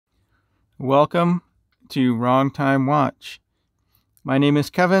Welcome to Wrong Time Watch. My name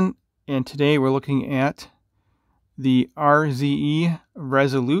is Kevin, and today we're looking at the RZE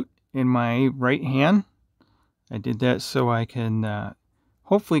Resolute in my right hand. I did that so I can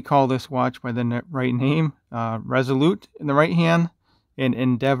hopefully call this watch by the right name. Resolute in the right hand and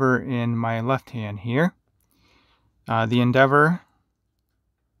Endeavour in my left hand here. The Endeavour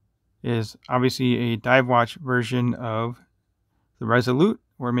is obviously a dive watch version of the Resolute,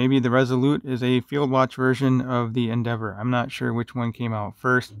 or maybe the Resolute is a field watch version of the Endeavour. I'm not sure which one came out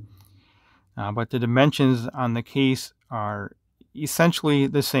first, but the dimensions on the case are essentially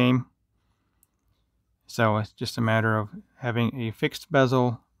the same. So it's just a matter of having a fixed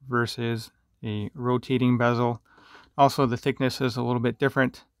bezel versus a rotating bezel. Also, the thickness is a little bit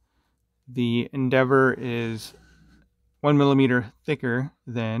different. The Endeavour is 1 millimeter thicker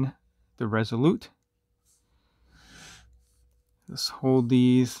than the Resolute. Let's hold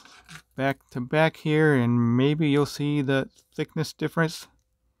these back to back here, and maybe you'll see the thickness difference.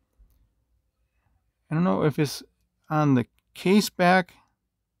 I don't know if it's on the case back.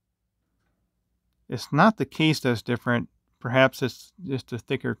 It's not the case that's different. Perhaps it's just a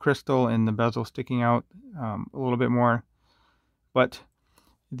thicker crystal and the bezel sticking out a little bit more. But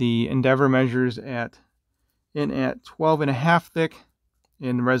the Endeavour measures at 12.5 thick.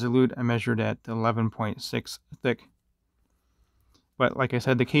 In the Resolute, I measured at 11.6 thick. But like I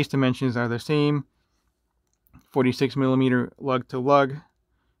said, the case dimensions are the same. 46 millimeter lug to lug,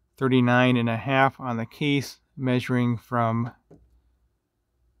 39.5 on the case, measuring from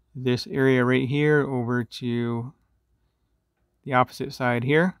this area right here over to the opposite side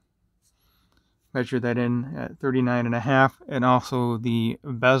here. Measure that in at 39.5, and also the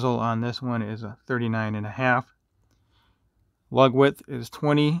bezel on this one is a 39.5. Lug width is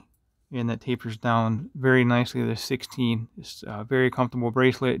 20, and that tapers down very nicely to 16. It's a very comfortable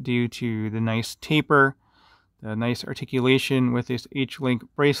bracelet due to the nice taper, the nice articulation with this H-link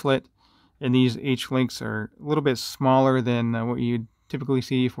bracelet. And these H-links are a little bit smaller than what you'd typically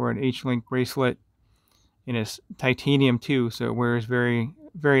see for an H-link bracelet. And it's titanium too, so it wears very,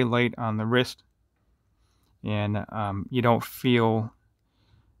 very light on the wrist. And you don't feel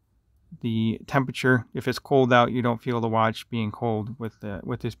the temperature. If it's cold out, you don't feel the watch being cold with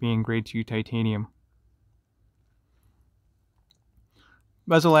this being grade 2 titanium.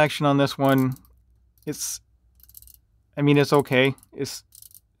 Bezel action on this one, it's okay. It's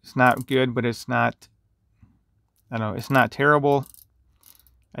not good, but it's not, I don't know, it's not terrible.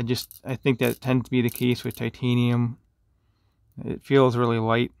 I think that tends to be the case with titanium. It feels really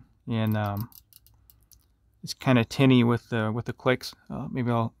light, and it's kind of tinny with the clicks.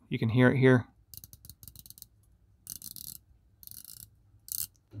 Maybe you can hear it here.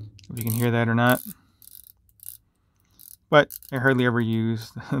 If you can hear that or not. But I hardly ever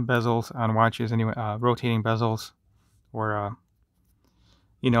use bezels on watches anyway, rotating bezels, or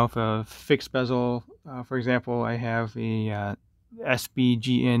if a fixed bezel, for example, I have a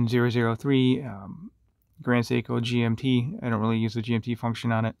SBGN003 Grand Seiko GMT. I don't really use the GMT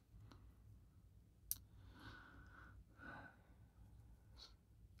function on it.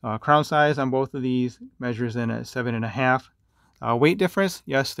 Crown size on both of these measures in at 7.5. Weight difference,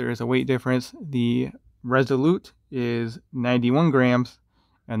 yes, there is a weight difference. The Resolute is 91 grams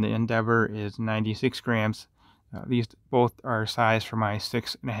and the Endeavour is 96 grams. These both are sized for my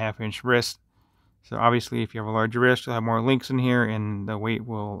 6.5 inch wrist. So obviously if you have a larger wrist, you'll have more links in here and the weight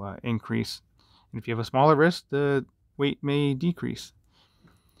will increase. And if you have a smaller wrist, the weight may decrease.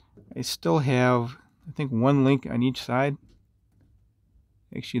 I still have, I think, one link on each side.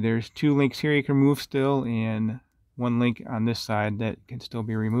 Actually, there's 2 links here you can remove still, and 1 link on this side that can still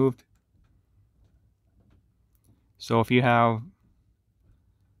be removed. So if you have,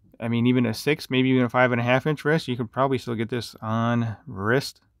 even a 6, maybe even a 5.5 inch wrist, you could probably still get this on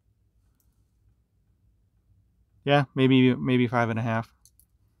wrist. Yeah, maybe 5.5.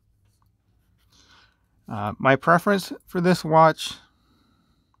 My preference for this watch,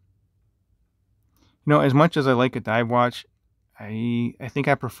 as much as I like a dive watch, I think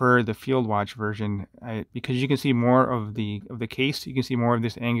I prefer the field watch version because you can see more of the case. You can see more of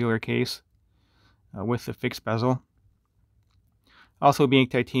this angular case with the fixed bezel. Also, being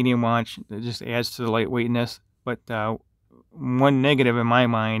titanium watch, it just adds to the lightweightness. But one negative in my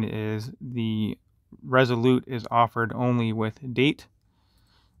mind is the Resolute is offered only with date,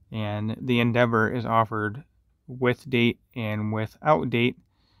 and the Endeavour is offered with date and without date.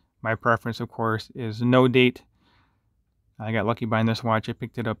 My preference, of course, is no date. I got lucky buying this watch. I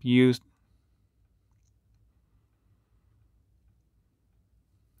picked it up used.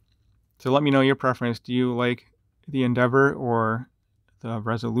 So let me know your preference. Do you like the Endeavour or the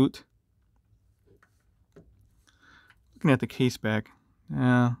Resolute? Looking at the case back.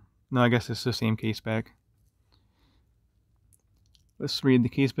 No, I guess it's the same case back. Let's read the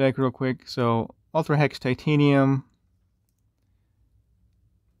case back real quick. So, Ultra Hex Titanium.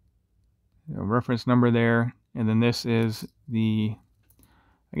 Reference number there. And then this is the,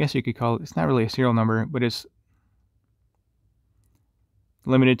 I guess you could call it, it's not really a serial number, but it's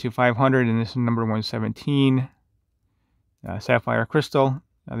limited to 500, and this is number 117. Sapphire crystal.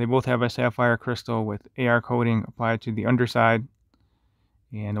 They both have a sapphire crystal with AR coating applied to the underside.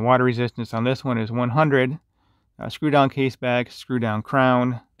 And the water resistance on this one is 100. Screw down case back, screw down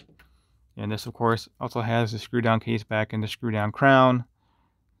crown. And this, of course, also has the screw down case back and the screw down crown.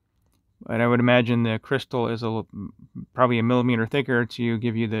 But I would imagine the crystal is probably a millimeter thicker to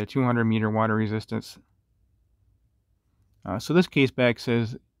give you the 200 meter water resistance. So this case back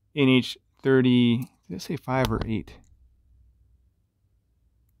says NH30, did it say 5 or 8?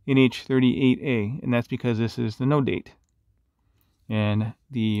 NH38A, and that's because this is the no date. And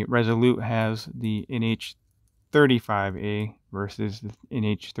the Resolute has the NH35A versus the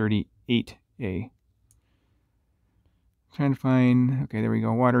NH38A. Trying to find, okay, there we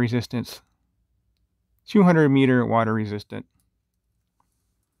go, water resistance. 200 meter water resistant.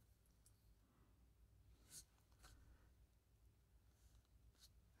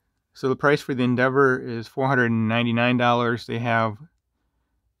 So the price for the Endeavour is $499. They have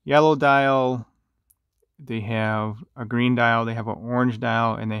yellow dial, they have a green dial, they have an orange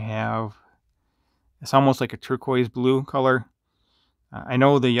dial, and they have, it's almost like a turquoise blue color. I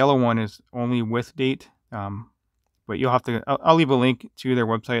know the yellow one is only with date, but you'll have to, I'll leave a link to their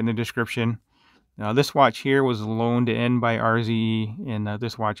website in the description. This watch here was loaned in by RZE, and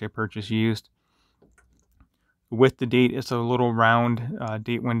this watch I purchased used. With the date, it's a little round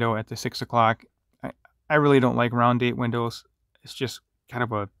date window at the 6 o'clock. I really don't like round date windows. It's just kind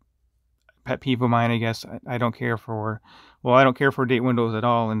of a pet peeve of mine, I guess. I don't care for, well, I don't care for date windows at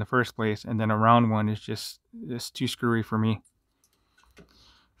all in the first place, and then a round one is just, it's too screwy for me.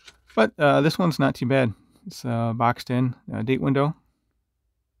 But this one's not too bad. It's a boxed in date window.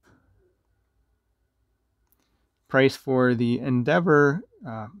 Price for the Endeavour,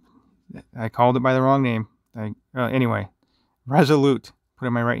 I called it by the wrong name. Anyway, Resolute, put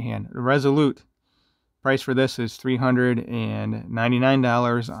in my right hand. Resolute, price for this is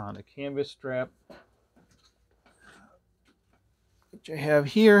 $399 on a canvas strap, which I have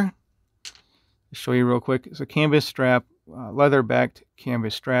here. I'll show you real quick. It's a canvas strap, leather-backed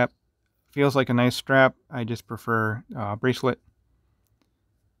canvas strap. Feels like a nice strap. I just prefer bracelet.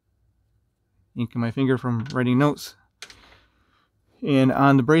 Ink in my finger from writing notes. And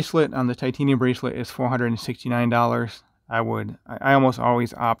on the bracelet, on the titanium bracelet, is $469. I almost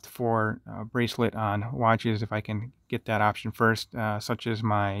always opt for a bracelet on watches if I can get that option first, such as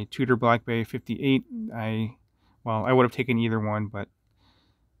my Tudor Black Bay 58. I would have taken either one, but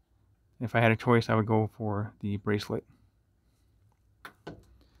if I had a choice, I would go for the bracelet.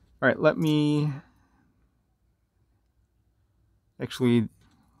 All right, let me actually, a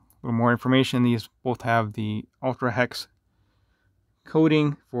little more information. These both have the Ultra Hex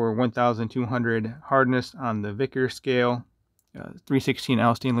coating for 1,200 hardness on the Vickers scale.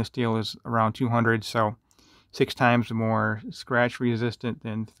 316L stainless steel is around 200, so 6 times more scratch resistant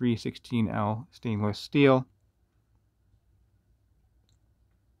than 316L stainless steel.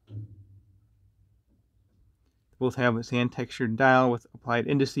 Both have a sand textured dial with applied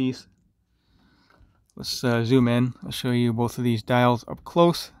indices. Let's zoom in. I'll show you both of these dials up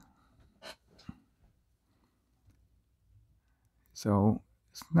close. So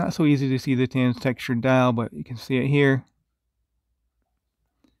it's not so easy to see the sand textured dial, but you can see it here.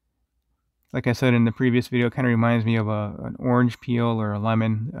 Like I said in the previous video, it kind of reminds me of an orange peel or a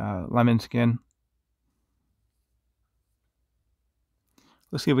lemon skin.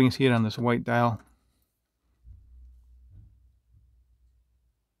 Let's see if we can see it on this white dial.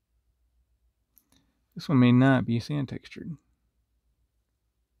 This one may not be sand textured.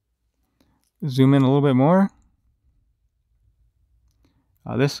 Zoom in a little bit more.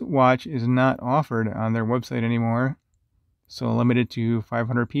 This watch is not offered on their website anymore, so limited to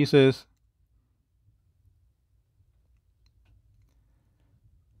 500 pieces.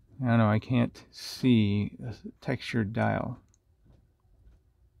 I don't know, I can't see a textured dial.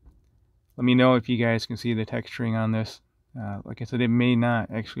 Let me know if you guys can see the texturing on this. Like I said, it may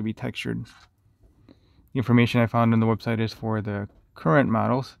not actually be textured. The information I found on the website is for the current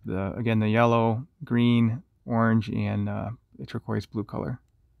models. Again, the yellow, green, orange, and the turquoise blue color.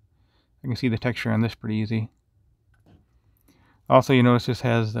 I can see the texture on this pretty easy. Also, you notice this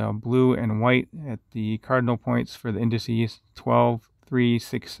has blue and white at the cardinal points for the indices 12, 3,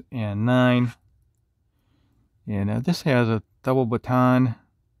 6, and 9. And this has a double baton.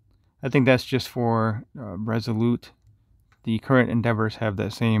 I think that's just for Resolute. The current Endeavors have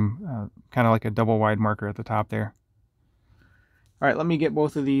that same kind of like a double wide marker at the top there. All right, let me get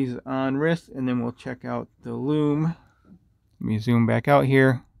both of these on wrist, and then we'll check out the loom. Let me zoom back out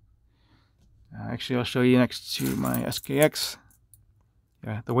here. Actually, I'll show you next to my SKX.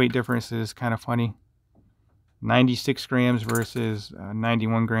 Yeah, the weight difference is kind of funny. 96 grams versus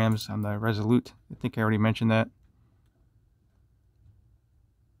 91 grams on the Resolute. I think I already mentioned that.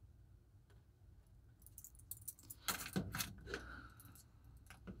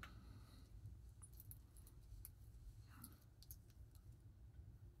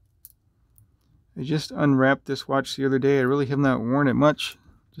 I just unwrapped this watch the other day. I really have not worn it much.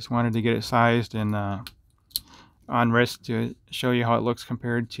 Just wanted to get it sized and on wrist to show you how it looks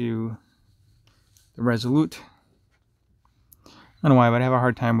compared to the Resolute. I don't know why, but I have a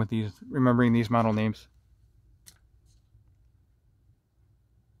hard time with remembering these model names.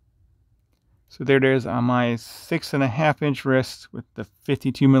 So there it is on my 6.5-inch wrist with the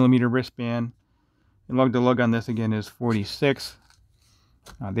 52mm wristband. And lug to lug on this again is 46.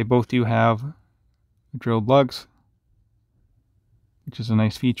 They both do have drilled lugs, which is a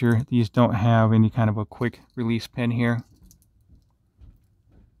nice feature. These don't have any kind of a quick release pin here,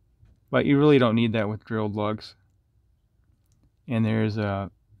 but you really don't need that with drilled lugs. And there's a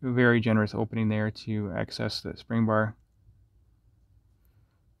very generous opening there to access the spring bar.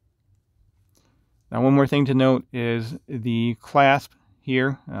 Now, one more thing to note is the clasp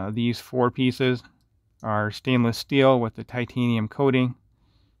here. These 4 pieces are stainless steel with the titanium coating.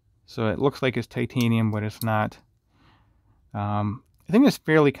 So it looks like it's titanium, but it's not. I think it's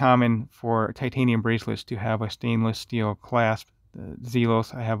fairly common for titanium bracelets to have a stainless steel clasp. The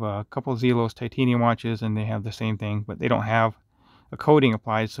Zelos, I have a couple Zelos titanium watches, and they have the same thing, but they don't have a coating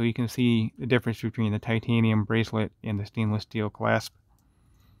applied, so you can see the difference between the titanium bracelet and the stainless steel clasp.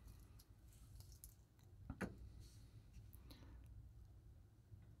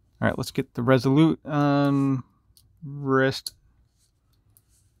 All right, let's get the Resolute on wrist.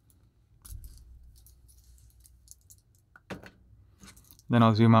 Then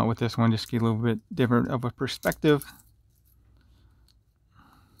I'll zoom out with this one just to get a little bit different of a perspective.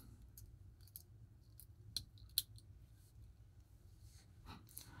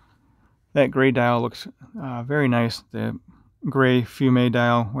 That gray dial looks very nice. The gray fume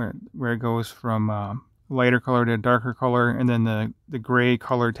dial where it goes from lighter color to darker color, and then the gray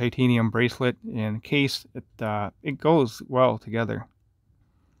colored titanium bracelet and case, it goes well together.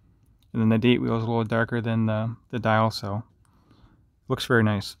 And then the date wheel is a little darker than the dial, so looks very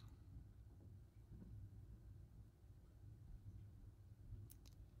nice.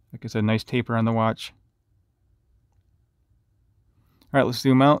 Like I said, nice taper on the watch. All right, let's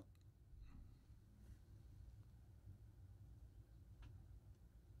zoom out.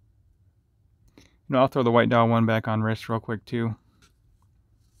 And I'll throw the white dial one back on wrist real quick too.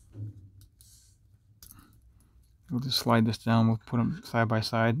 We'll just slide this down. We'll put them side by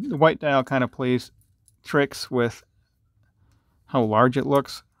side. The white dial kind of plays tricks with how large it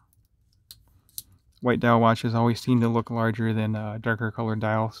looks. White dial watches always seem to look larger than darker colored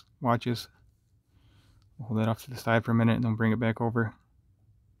dial watches. We'll hold that off to the side for a minute and then bring it back over.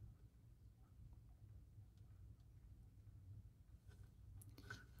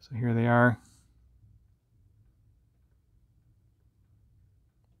 So here they are.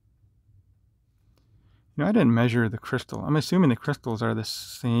 You know, I didn't measure the crystal. I'm assuming the crystals are the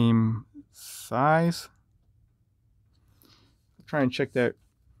same size. I'll try and check that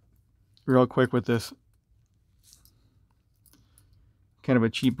real quick with this kind of a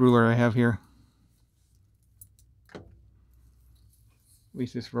cheap ruler I have here. At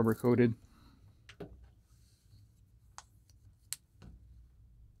least it's rubber coated.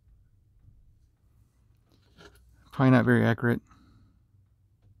 Probably not very accurate.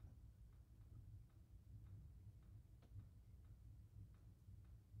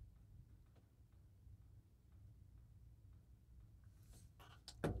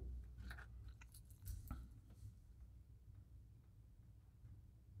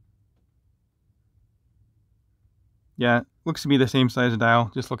 Yeah, looks to be the same size dial,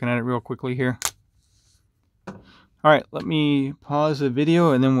 just looking at it real quickly here. All right, let me pause the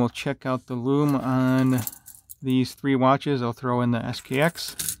video and then we'll check out the loom on these 3 watches. I'll throw in the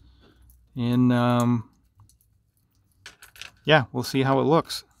SKX and yeah, we'll see how it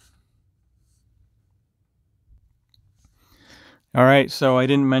looks. All right, so I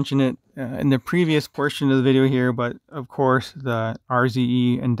didn't mention it in the previous portion of the video here, but of course the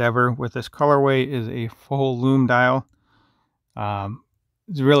RZE Endeavour with this colorway is a full loom dial.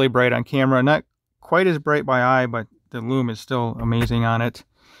 It's really bright on camera, not quite as bright by eye, but the lume is still amazing on it.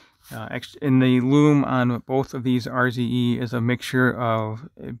 And the lume on both of these RZE is a mixture of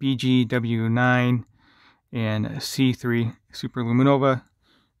BGW9 and C3 Superluminova.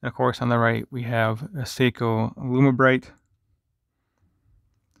 And of course, on the right, we have a Seiko Lumibright.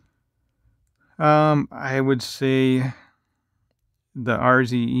 I would say the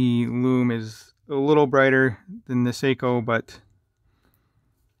RZE lume is a little brighter than the Seiko, but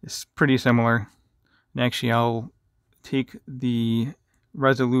it's pretty similar. And actually, I'll take the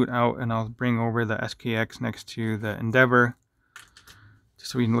Resolute out and I'll bring over the SKX next to the Endeavour,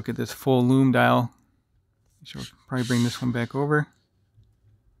 just so we can look at this full lume dial. So we'll probably bring this one back over.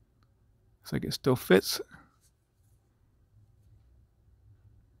 Looks like it still fits.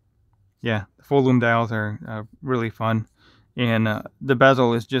 Yeah, the full lume dials are really fun. And the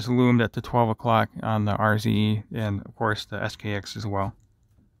bezel is just loomed at the 12 o'clock on the RZE, and of course the SKX as well.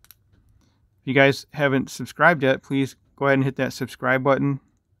 If you guys haven't subscribed yet, please go ahead and hit that subscribe button.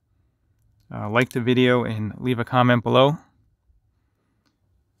 Like the video and leave a comment below. I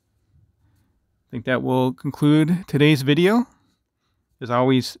think that will conclude today's video. As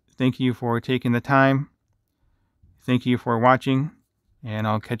always, thank you for taking the time. Thank you for watching, and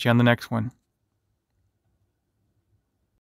I'll catch you on the next one.